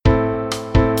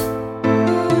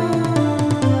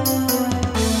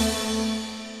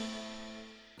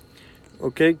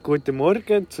Okay, guten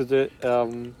Morgen zu der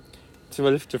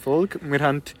 12. Folge. Wir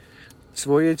haben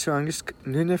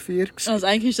 22:49. Also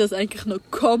eigentlich ist das eigentlich noch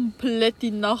komplette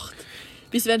Nacht.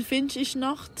 Bis wann findest du, ist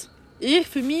Nacht?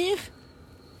 Für mich...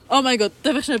 Oh mein Gott,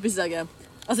 darf ich schnell etwas sagen?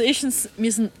 Also erstens,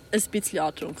 wir sind ein bisschen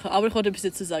angetrunken, aber ich wollte etwas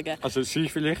dazu sagen. Also sie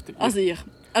vielleicht? Also ich.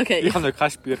 Okay. Ich habe noch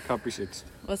kein Bier gehabt bis jetzt.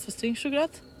 Was trinkst du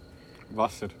gerade?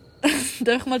 Wasser.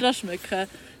 Darf ich mal dran schmecken?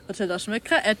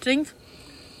 Er trinkt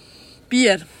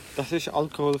Bier. Das ist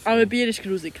alkoholfrei. Aber Bier ist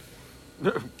grusig.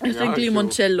 Ich trinke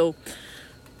Limoncello.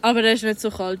 Aber er ist nicht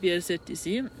so kalt, wie er sollte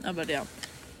sein. Aber ja.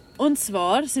 Und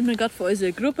zwar sind wir gerade von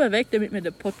unserer Gruppe weg, damit wir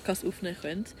den Podcast aufnehmen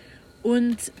können.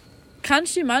 Und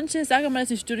kennst du manche, sagen wir,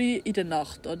 es ist durch in der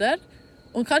Nacht, oder?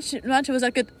 Und kennst du manche, die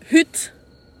sagen, heute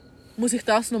muss ich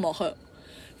das noch machen?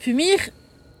 Für mich,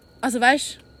 also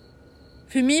weißt du,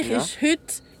 für mich ist heute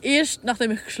erst,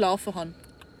 nachdem ich geschlafen habe.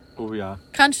 Oh ja.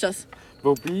 Kennst du das?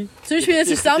 Wobei... Zum Beispiel,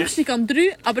 es ist Samstag um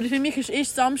 3, aber für mich ist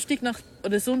erst Samstag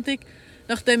oder Sonntag,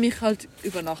 nachdem ich halt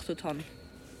übernachtet habe.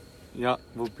 Ja,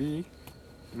 wobei,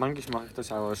 manchmal mache ich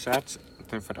das auch als Scherz,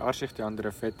 dann verarsche ich die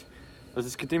anderen fett. Also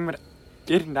es gibt immer,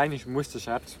 irgendeiner muss der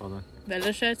Scherz fallen.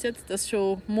 Welcher Scherz jetzt? Dass es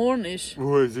schon morgen ist?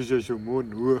 Es ist ja schon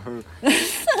morgen.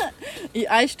 In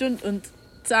 1 Stunde und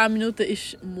 10 Minuten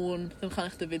ist morgen. Dann kann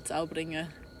ich den Witz auch bringen.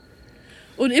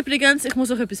 Und übrigens, ich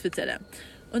muss euch etwas erzählen.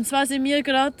 Und zwar sind wir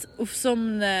gerade bei so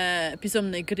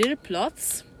einem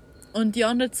Grillplatz. Und die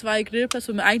anderen 2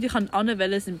 Grillplätze, die wir eigentlich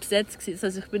anwählen, sind besetzt gewesen.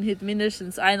 Das heißt, ich bin heute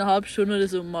mindestens 1,5 Stunden oder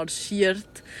so marschiert,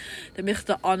 damit ich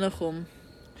da ankomme.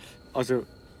 Also,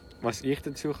 was ich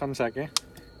dazu kann sagen,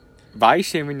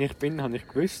 weisst wie ich bin, habe ich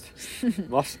gewusst,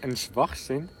 was ein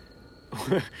Schwachsinn.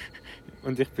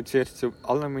 Und ich bin zuerst zu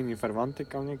allen meinen Verwandten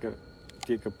gegangen,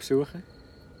 die besuchen.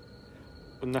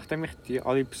 Und nachdem ich die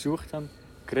alle besucht habe,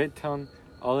 geredet habe,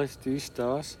 alles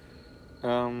das,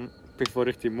 bevor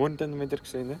ich die Mund dann wieder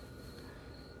gesehen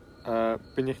habe,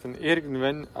 bin ich dann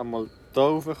irgendwann einmal da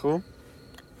raufgekommen.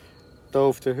 Da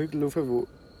auf den Hügel rauf, wo...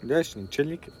 Das ist nicht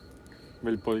chillig,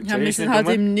 weil die Polizei wir sind halt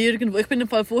im Nirgendwo. Ich bin im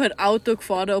Fall vorher Auto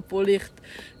gefahren, obwohl ich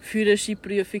die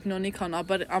Führerscheinprüfung noch nicht habe.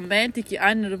 Aber am Montag in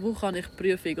einer Woche habe ich die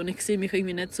Prüfung und ich sehe mich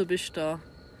irgendwie nicht so bestehen.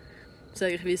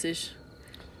 Sage ich, wie es ist.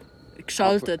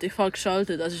 Geschaltet, ich fahre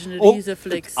geschaltet, das ist ein riesen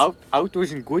Flex. Auto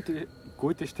ist ein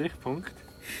guter Stichpunkt.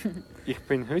 Ich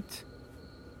bin heute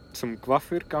zum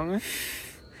Coiffeur gegangen.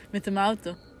 Mit dem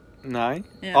Auto? Nein,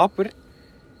 ja. Aber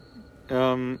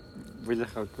weil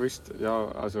ich halt gewusst, ja,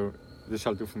 also das ist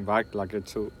halt auf dem Weg gelegen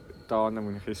zu da,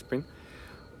 wo ich jetzt bin.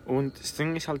 Und das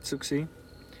Ding ist halt so gewesen,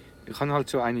 ich habe halt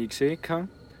so eine gesehen,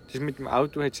 das mit dem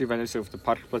Auto hat sie so auf den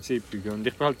Parkplatz einbiegen. Und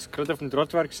ich bin halt gerade auf dem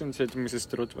Trottoir und sie musste das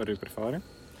Trottoir überfahren.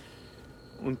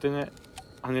 Und dann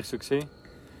habe ich so gesehen,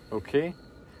 okay,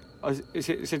 also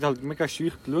sie hat halt mega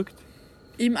schüch geschaut.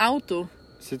 Im Auto?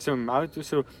 Sie hat so im Auto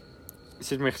so,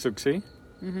 sie hat mich so gesehen.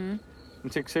 Mhm.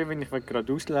 Und sie hat gesehen, wenn ich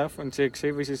geradeaus laufe. Und sie hat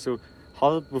gesehen, wie sie so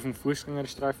halb auf dem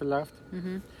Fußgängerstreifen läuft.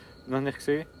 Mhm. Und dann habe ich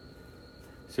gesehen,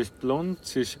 sie ist blond,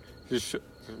 sie ist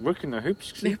wirklich noch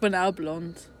hübsch gewesen. Ich bin auch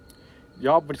blond.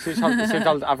 Ja, aber sie hat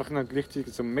halt einfach noch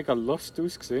gleichzeitig so mega lost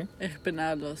ausgesehen. Ich bin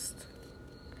auch lost.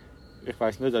 Ich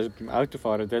weiss nicht, also beim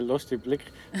Autofahren, der loste Blick.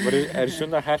 Aber er war schon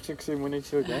noch herzig, muss ich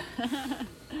sagen.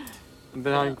 Und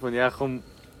dann habe ich gedacht, ja komm,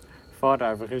 fahr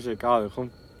einfach, ist egal, komm.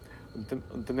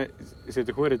 Und dann ist sie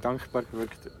hure dankbar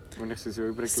gewirkt, wenn ich sie so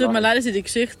übergeladen habe. Es tut mir leid, dass ich die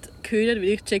Geschichte gehört, weil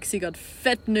ich check sie gerade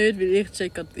fett nicht, weil ich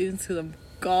check gerade insgesamt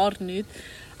gar nicht.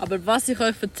 Aber was ich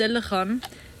euch erzählen kann,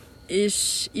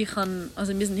 ist, wir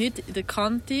sind heute in der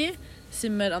Kante,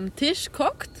 sind wir am Tisch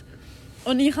gehockt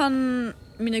und ich habe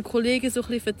meinen Kollegen so ein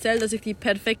bisschen erzählt, dass ich die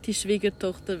perfekte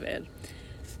Schwiegertochter wäre.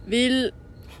 Weil,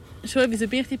 wieso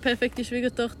bin ich die perfekte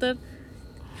Schwiegertochter?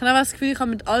 Ich habe das Gefühl, ich kann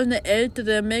mit allen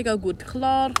Eltern mega gut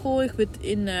klarkommen. Ich würde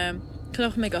ihnen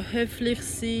auch mega höflich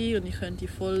sein und ich könnte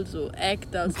voll so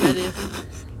acten, als wäre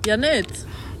ich... Ja, nicht?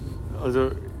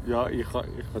 Also, ja, ich kann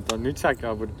da nichts sagen,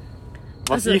 aber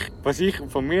was ich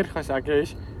von mir kann sagen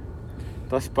ist,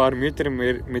 dass ein paar Mütter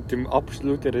mir mit dem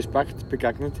absoluten Respekt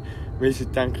begegnen, weil sie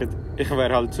denken, ich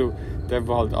wäre halt so, der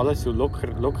halt alles so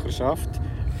locker schafft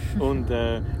und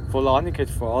voll Ahnung hat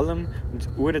von allem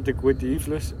und einen guten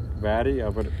Einfluss wäre,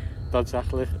 aber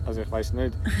tatsächlich, also ich weiss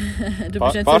nicht. Du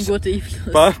bist nicht so ein guter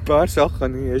Einfluss. Ein paar Sachen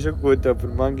habe ich schon gut, aber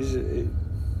manchmal,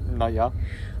 naja.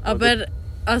 Aber,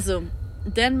 also,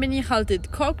 dann bin ich halt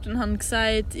dort gehockt und habe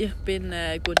gesagt, ich bin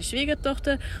eine gute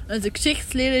Schwiegertochter. Und unser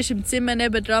Geschichtslehrer war im Zimmer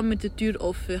nebendran mit der Tür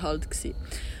offen halt gewesen.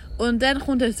 Und dann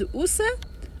kommt er so raus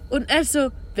und er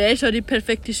so, wer ist die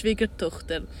perfekte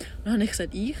Schwiegertochter? Und dann habe ich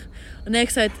gesagt, ich. Und er hat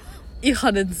gesagt, ich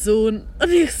habe einen Sohn.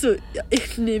 Und ich so, ja,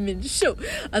 ich nehme ihn schon.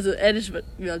 Also er ist,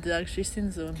 wie alt ist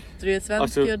sein Sohn? 23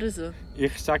 Also, oder so?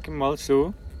 Ich sage mal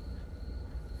so,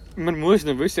 man muss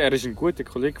noch wissen, er ist ein guter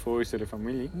Kollege von unserer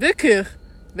Familie. Wirklich?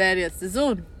 Wer jetzt der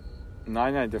Sohn?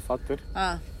 Nein, der Vater,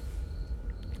 Ah,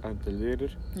 der Lehrer.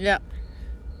 ja.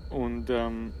 Und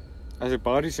also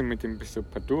Bari sind mit ihm so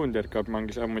per Du und er geht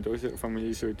manchmal auch mit unserer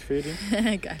Familie so in die Ferien.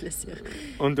 Geiles Jahr.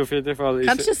 Und auf jeden Fall ist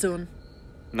Kennst du den Sohn?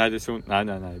 Nein, der Sohn, nein.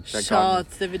 Der gar Schade,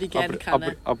 nicht. den würde ich gerne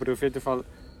kennen. Aber auf jeden Fall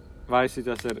weiss ich,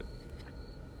 dass er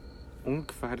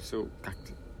ungefähr so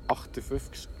gegen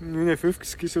 58,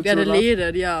 59 so Ja, der zuläuft.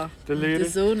 Lehrer, ja. Der Und Lehrer. der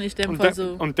Sohn ist in dem Und Fall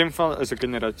so... Und in dem Fall, also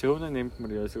Generationen nimmt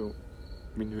man ja so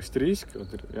minus 30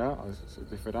 oder ja, also so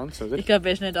Differenz, oder? Ich glaube,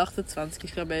 er ist nicht 28,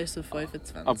 ich glaube, er ist so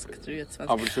 25,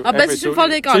 23. Aber Es ist im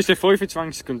Fall egal. Zwischen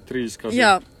 25 und 30. Also.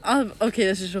 Ja, okay,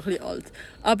 das ist schon ein bisschen alt.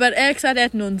 Aber er hat gesagt, er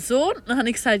hat nur einen Sohn. Dann habe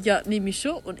ich gesagt, ja, nehme ich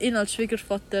schon. Und ihn als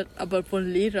Schwiegervater, aber von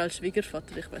Lehrer als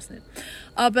Schwiegervater, ich weiß nicht.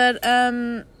 Aber,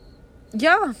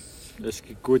 ja. Es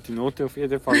gibt gute Noten auf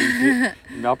jeden Fall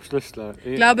im Abschlussjahr.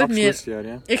 Glaubt mir,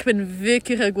 Ja. ich bin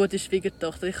wirklich eine gute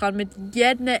Schwiegertochter. Ich kann mit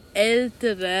jedem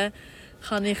Älteren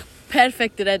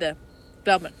perfekt reden.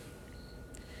 Glaub mir.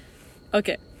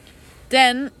 Okay.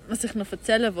 Dann, was ich noch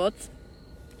erzählen wollte.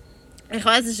 Ich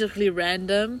weiß, es ist ein bisschen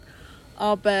random,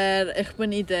 aber ich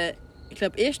bin in der, ich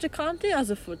glaube, ersten Kante,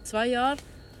 also vor 2 Jahren,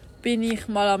 bin ich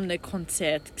mal an einem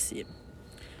Konzert gewesen.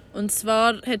 Und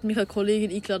zwar hat mich eine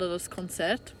Kollegin eingeladen an das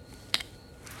Konzert.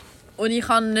 Und ich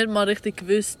habe nicht mal richtig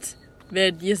gewusst,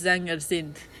 wer die Sänger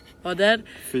sind. Oder?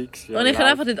 Fix, ja. Und ich bin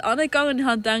einfach dort angegangen und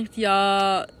habe gedacht,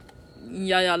 ja,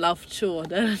 läuft schon,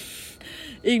 oder?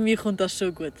 Irgendwie kommt das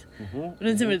schon gut. Und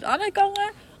dann sind wir dort angegangen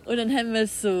und dann haben wir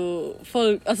so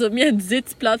voll... Also wir hatten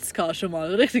Sitzplatz gehabt schon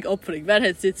mal, richtig opferig. Wer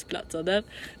hat Sitzplatz, oder?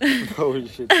 Holy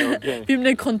shit, okay. Bei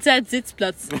einem Konzert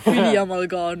Sitzplatz fühle ich ja mal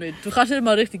gar nicht. Du kannst nicht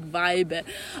mal richtig viben.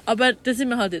 Aber dann sind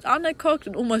wir halt dort angeguckt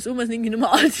und um uns herum waren irgendwie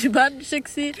nur alte Menschen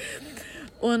gewesen.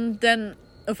 Und dann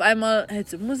auf einmal hat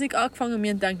so Musik angefangen und wir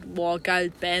haben gedacht, wow,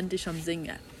 geil, die Band ist am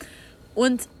Singen.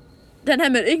 Und dann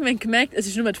haben wir irgendwann gemerkt,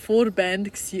 es war nur die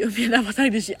Vorband gewesen. Und wir haben einfach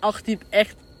gedacht, das ist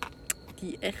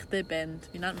die echte Band.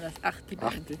 Wie nennt man das? Echte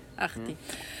Band.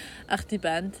 Echte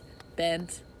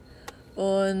Band.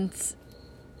 Und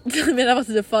wir haben einfach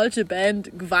zu der falschen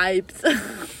Band gewiped.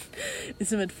 Wie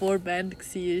es mit Vorband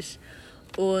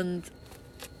war. Und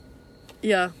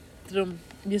ja, darum,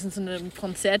 wir sind zu einem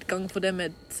Konzert gegangen, von dem wir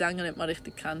die Sänger nicht mal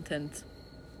richtig gekannt haben.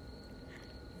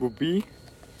 Wobei,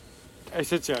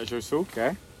 es hat ja schon so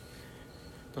gegeben,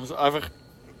 dass einfach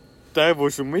der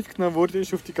so mitgenommen wurde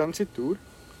auf die ganze Tour,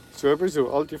 so eben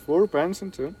so alte Vorbands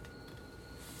und so,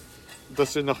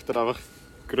 dass sie nachher einfach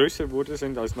grösser geworden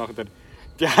sind als nachher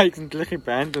die eigentliche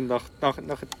Band und nachher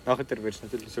wird es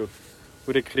natürlich so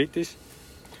sehr kritisch,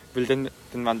 weil dann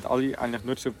wollen alle eigentlich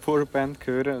nur zur Vorband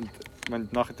hören und wenn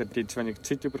nachher die zu wenig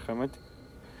Zeit bekommen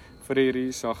für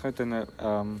ihre Sachen,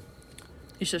 dann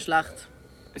Ist das schlecht?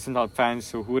 sind halt Fans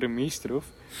so hure mies drauf.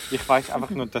 Ich weiss einfach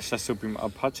nur, dass das so beim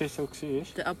Apache so war.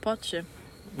 Der Apache?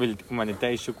 Weil, ich meine,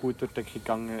 der ist schon gut durch den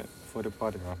gegangen vor ein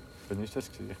paar Jahren. Wann ist das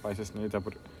gewesen? Ich weiss es nicht,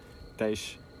 aber der ist...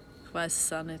 Ich weiss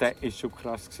es auch nicht. Der ist schon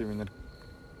krass gewesen, wenn er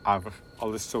einfach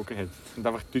alles gezogen hat. Und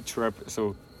einfach Deutschrap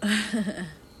so...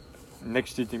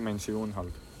 nächste Dimension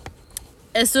halt.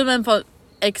 Es tut mir im Fall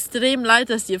extrem leid,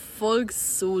 dass die Folge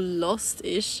so lost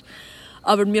ist.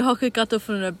 Aber wir hocken gerade auf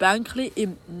einer Bänkli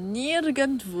im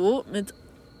Nirgendwo mit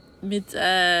wie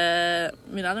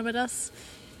nennen wir das?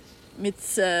 Mit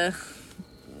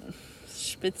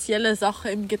speziellen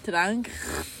Sachen im Getränk,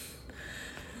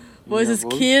 wo unser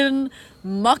Gehirn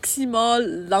maximal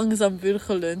langsam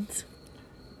wirken lässt.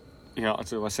 Ja,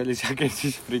 also was soll ich sagen, es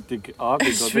ist Freitagabend,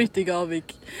 Es ist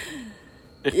Freitagabend.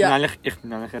 Ich bin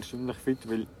eigentlich erstaunlich fit,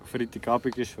 weil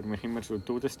Freitagabend ist für mich immer so eine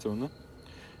Todeszone.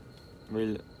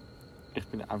 Weil ich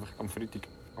bin einfach am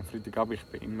Freitagabend, ich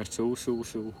bin immer so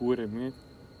hure müde.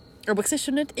 Aber siehst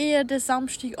du nicht eher den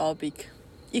Samstagabend?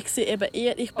 Ich bin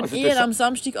Also eher am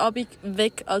Samstagabend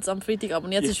weg als am Freitagabend.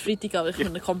 Und jetzt ist Freitagabend,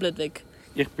 ich bin komplett weg.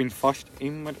 Ich bin fast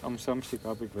immer am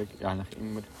Samstagabend weg. Ja, eigentlich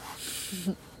immer.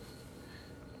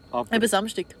 Aber, Eben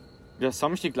Samstag. Ja,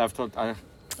 Samstag läuft halt eigentlich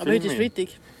Aber viel heute ist mehr.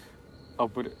 Freitag.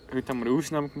 Aber heute haben wir eine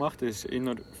Ausnahme gemacht. Es war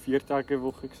nur 4 Tage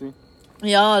Woche.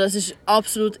 Ja, das ist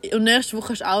absolut... Und nächste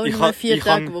Woche ist auch nur 4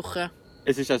 Tage Woche.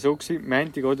 Es war auch so,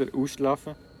 Montag oder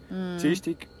ausschlafen.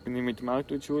 Dienstag bin ich mit dem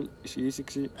Auto in die Schule, es war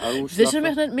easy, auch ausschlafen. Du hast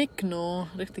mich nicht mitgenommen,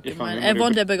 richtig gemein. Er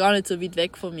wohnt eben gar nicht so weit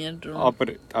weg von mir. Darum. Aber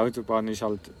die Autobahn ist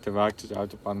halt, der Weg zu der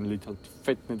Autobahn liegt halt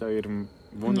fett nicht an ihrem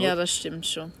Wohnort. Ja, das stimmt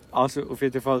schon. Also auf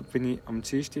jeden Fall bin ich am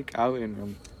Dienstag auch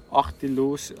um 8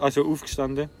 Uhr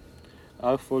aufgestanden.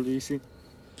 Auch voll easy.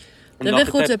 Darf ich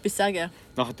kurz etwas sagen?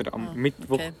 Nachher am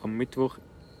Mittwoch,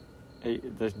 ey,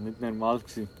 das war nicht normal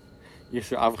gewesen. Ich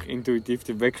habe einfach intuitiv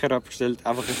den Wecker abgestellt,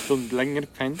 einfach eine Stunde länger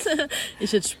gepennt.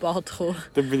 Ist jetzt spät gekommen.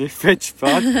 Dann bin ich fett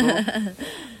spät gekommen.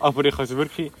 Aber ich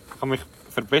habe mich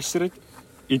verbessert.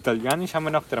 Italienisch haben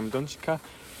wir nachher am Donnerstag gehabt.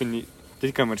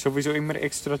 Dort gehen wir sowieso immer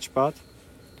extra zu spät.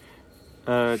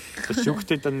 Das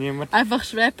juckt dann niemand. Einfach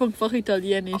Schwerpunkt von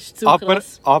Italienisch. Zu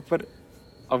aber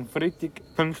am Freitag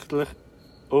pünktlich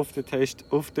auf den Test,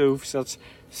 auf den Aufsatz,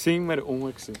 sind wir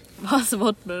rum. Was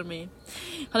will man mehr?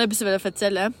 Ich wollte etwas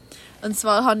erzählen. Und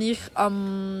zwar habe ich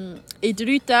in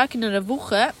 3 Tagen in einer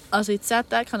Woche, also in 10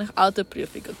 Tagen, habe ich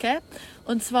Autoprüfung, okay?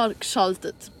 Und zwar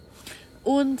geschaltet.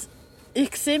 Und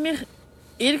ich sehe mich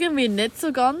irgendwie nicht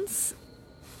so ganz,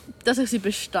 dass ich sie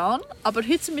bestehe. Aber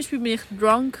heute zum Beispiel bin ich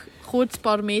drunk kurz ein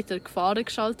paar Meter gefahren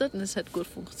geschaltet und es hat gut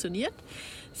funktioniert.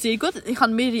 Sehr gut. Ich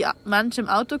hatte mehrere Menschen im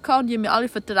Auto und die haben mir alle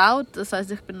vertraut. Das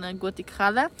heisst, ich bin eine gute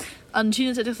Quelle.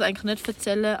 Anscheinend sollte ich es eigentlich nicht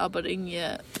erzählen, aber irgendwie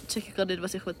checke ich gerade nicht,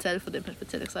 was ich erzähle. Von dem her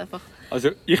erzähle ich es einfach. Also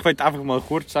ich möchte einfach mal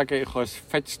kurz sagen, ich habe ein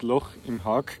fettes Loch im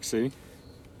Haken gesehen.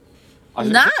 Also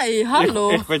Nein,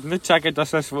 hallo! Ich will nicht sagen,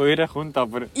 dass es von ihr kommt,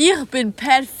 aber... Ich bin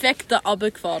perfekt da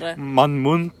runtergefahren.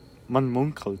 Man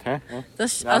munkelt, hä?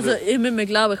 Das ist, also ich muss mir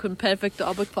glauben, ich bin perfekt da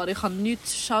runtergefahren. Ich habe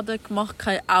nichts Schaden gemacht,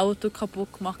 kein Auto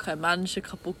kaputt gemacht, keine Menschen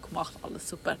kaputt gemacht, alles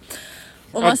super.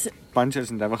 Und die Menschen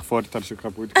sind einfach vorher schon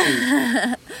kaputt.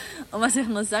 Und was ich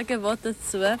noch sagen wollte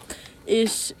dazu,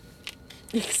 ist,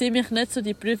 ich sehe mich nicht so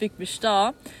die Prüfung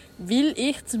bestehen, weil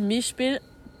ich zum Beispiel,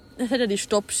 es hat ja die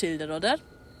Stoppschilder, oder?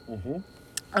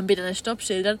 Und bei diesen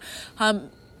Stoppschildern habe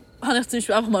ich zum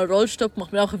Beispiel einfach mal Rollstopp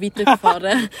gemacht, bin auch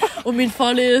weitergefahren. Und mein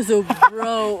Fahrlehrer so,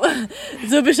 Bro,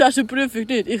 so bist du auch schon Prüfung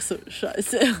nicht. Ich so,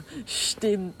 Scheiße,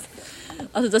 stimmt.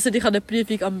 Also das hätte ich an der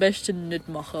Prüfung am besten nicht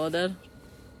machen, oder?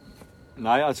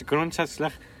 Nein, also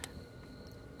grundsätzlich,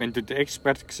 wenn du den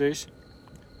Experten siehst,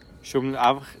 schon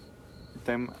einfach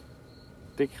dem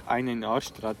dick einen in den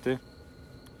Arsch treten.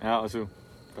 Ja, also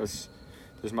das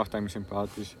macht einem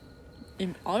sympathisch.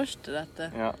 Im Arsch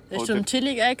treten? Ja. Hast du einen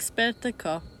chilligen Experten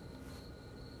gehabt?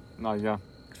 Naja.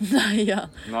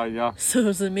 Naja.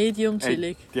 So medium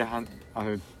chillig. Die haben,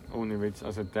 also ohne Witz,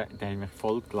 also die haben mich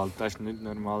voll gelacht. Das war nicht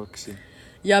normal.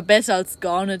 Ja, besser als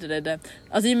gar nicht reden.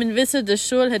 Also ich meine, wissen, die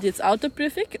Schule hat jetzt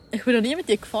Autoprüfung. Ich bin noch nie mit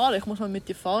dir gefahren, ich muss mal mit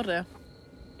dir fahren.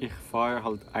 Ich fahre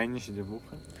halt einmal in der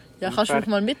Woche. Ja, kannst du mich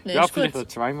mal mitnehmen? Ja, vielleicht auch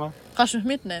 2-mal. Kannst du mich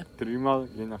mitnehmen? 3-mal,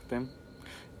 je nachdem.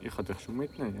 Ich kann dich schon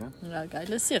mitnehmen, ja. Ja, geil,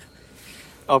 das sicher.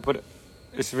 Aber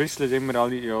es wissen immer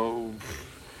alle, ja,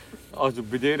 also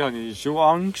bei dir habe ich schon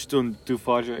Angst und du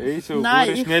fährst ja eh so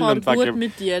Nein, schnell. Nein, ich fahre gut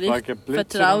mit dir, ich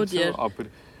vertraue dir. So, aber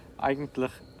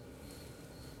eigentlich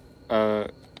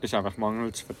ist einfach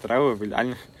mangelndes Vertrauen, weil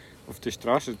eigentlich auf der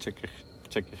Straße check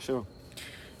ich schon.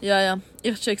 Ja,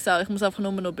 ich check's auch, ich muss einfach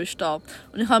nur noch bestehen.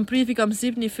 Und ich habe eine Prüfung am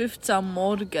 7.15 Uhr am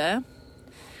Morgen.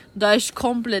 Da ist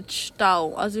komplett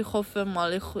Stau. Also ich hoffe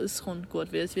mal, es kommt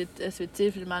gut, weil es wird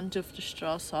sehr viele Menschen auf der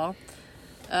Straße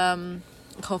haben.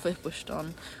 Ich hoffe, ich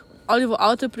bestehe. Alle, die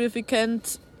Autoprüfung kennen,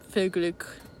 viel Glück.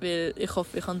 Weil ich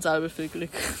hoffe, ich habe selber viel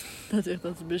Glück, dass ich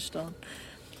das bestehe.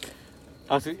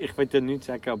 Also ich will ja nichts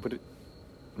sagen, aber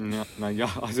naja,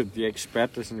 also die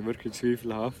Experten sind wirklich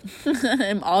zweifelhaft.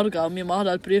 Im Aargau, wir machen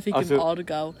halt Prüfung im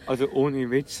Aargau. Also ohne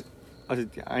Witz, also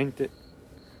die eine...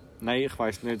 Nein, ich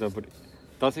weiß nicht, aber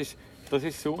das ist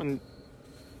so ein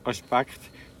Aspekt,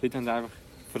 dort haben einfach...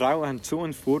 Frauen haben so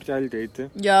einen Vorteil dort.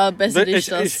 Ja, besser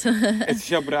ist das. Es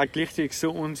ist aber auch gleichzeitig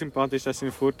so unsympathisch, dass sie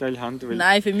einen Vorteil haben. Weil,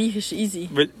 nein, für mich ist es easy.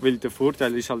 Weil der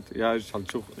Vorteil ist halt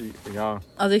so... Ja.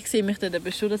 Also ich sehe mich dann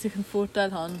aber schon, dass ich einen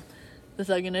Vorteil habe. Das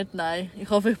sage ich nicht, nein. Ich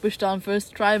hoffe, ich bestehe am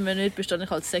First Try, wenn nicht, bestehe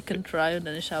ich als Second Try und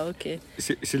dann ist auch okay.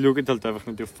 Sie schauen halt einfach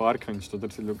nicht auf Fahrkünste, oder?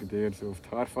 Sie schauen eher so auf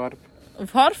die Haarfarbe.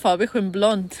 Auf Haarfarbe? Ich bin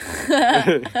blond.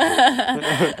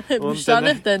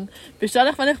 Bestehe ich denn? Bestehe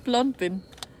ich, wenn ich blond bin?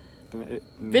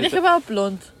 Bin ich überhaupt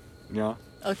blond? Ja.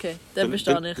 Okay, dann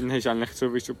bestehe ich. Dann hast du eigentlich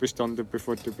sowieso bestanden,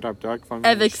 bevor du überhaupt angefangen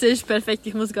hast. Du siehst, perfekt,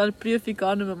 ich muss gar die Prüfung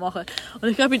gar nicht mehr machen. Und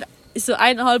ich glaube, in so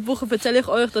 1,5 Wochen erzähle ich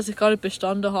euch, dass ich gar nicht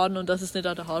bestanden habe und dass es nicht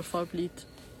an der Haarfarbe liegt.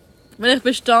 Wenn ich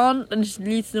bestehe, dann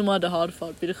liegt es nur mal an der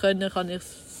Haarfarbe. Bei der Können kann ich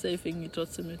es safe irgendwie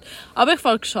trotzdem nicht. Aber ich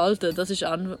fahre geschaltet, das ist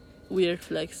ein weird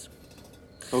flex.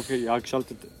 Okay, ja,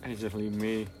 geschaltet hast du ein bisschen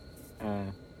mehr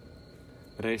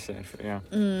Reserve, ja.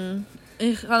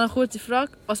 Ich habe eine kurze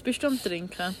Frage. Was bist du am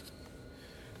Trinken?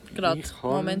 Gerade,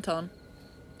 momentan.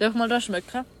 Darf ich mal das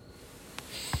schmecken?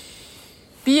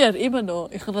 Bier, immer noch.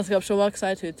 Ich habe das glaube schon mal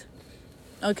gesagt heute.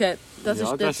 Okay, das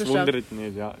ist das wundert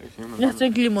nicht, ja. Ich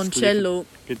trinke Limoncello.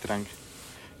 Getränk.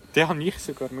 Den habe ich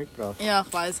sogar mitgebracht. Ja,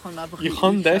 ich weiss, ich kann einfach Ich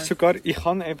kann den sogar,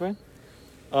 eben,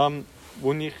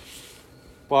 wo ich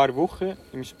paar Wochen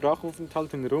im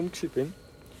Sprachaufenthalt in Rom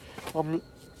war.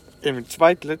 Am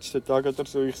zweitletzten Tag oder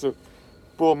so, ich so,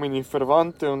 boah, meine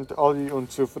Verwandten und alle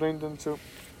und so Freunde und so.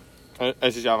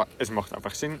 Es macht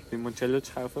einfach Sinn, Limoncello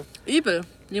zu kaufen. Übel.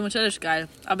 Limoncello ist geil.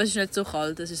 Aber es ist nicht so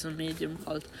kalt, es ist so medium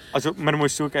kalt. Also man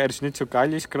muss sagen, er ist nicht so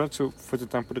geil, gerade so von der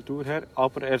Temperatur her,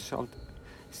 aber er ist halt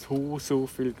so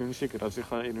viel günstiger. Also ich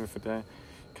habe irgendwie für den,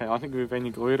 keine Ahnung wie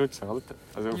wenig Euro gezahlt.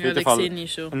 Also auf jeden Fall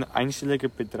ein einstelliger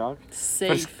Betrag.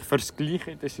 Safe. Für das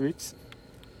Gleiche in der Schweiz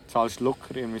zahlst du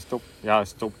locker irgendwie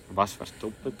das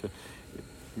Doppelte.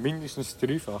 Mindestens das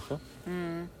Dreifache.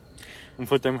 Mm. Und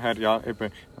von dem her, ja, eben,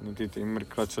 habe ich dort immer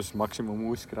gerade so das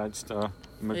Maximum ausgereizt an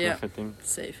möglichen Dingen.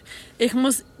 Safe. Ich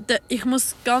muss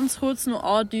ganz kurz noch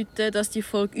andeuten, dass die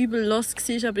Folge übel los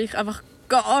war, aber ich einfach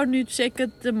gar nicht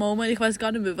checken den Moment. Ich weiß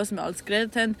gar nicht mehr, was wir alles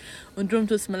geredet haben. Und darum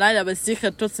tut es mir leid, aber es ist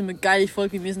sicher trotzdem eine geile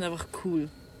Folge. Wir sind einfach cool.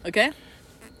 Okay?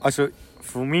 Also,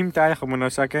 von meinem Teil kann man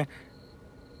noch sagen,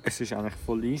 es ist eigentlich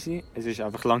voll easy. Es ist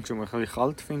einfach langsam ein bisschen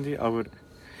kalt, finde ich, aber...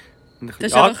 Und ein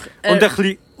bisschen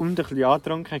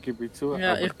angetrunken, gebe ich zu.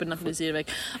 Ja, ich bin noch ein bisschen weg.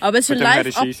 Aber es war eine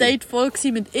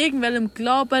Live-Update-Folge mit irgendwelchem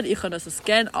Glauben. Ich kann das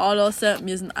gerne anlassen.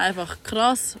 Wir sind einfach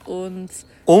krass und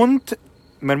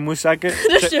man muss sagen...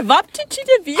 Das ist der Wapchichi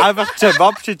dabei. Einfach der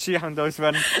Wapchichi haben uns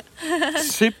während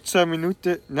 16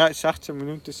 Minuten,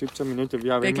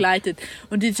 wie auch immer, begleitet.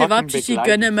 Und die Wapchichi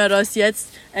gönnen wir uns jetzt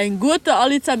einen guten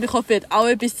alle zusammen. Ich hoffe, ihr habt auch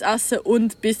etwas zu essen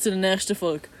und bis zur nächsten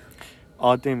Folge.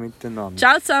 Ade miteinander.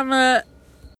 Ciao zusammen.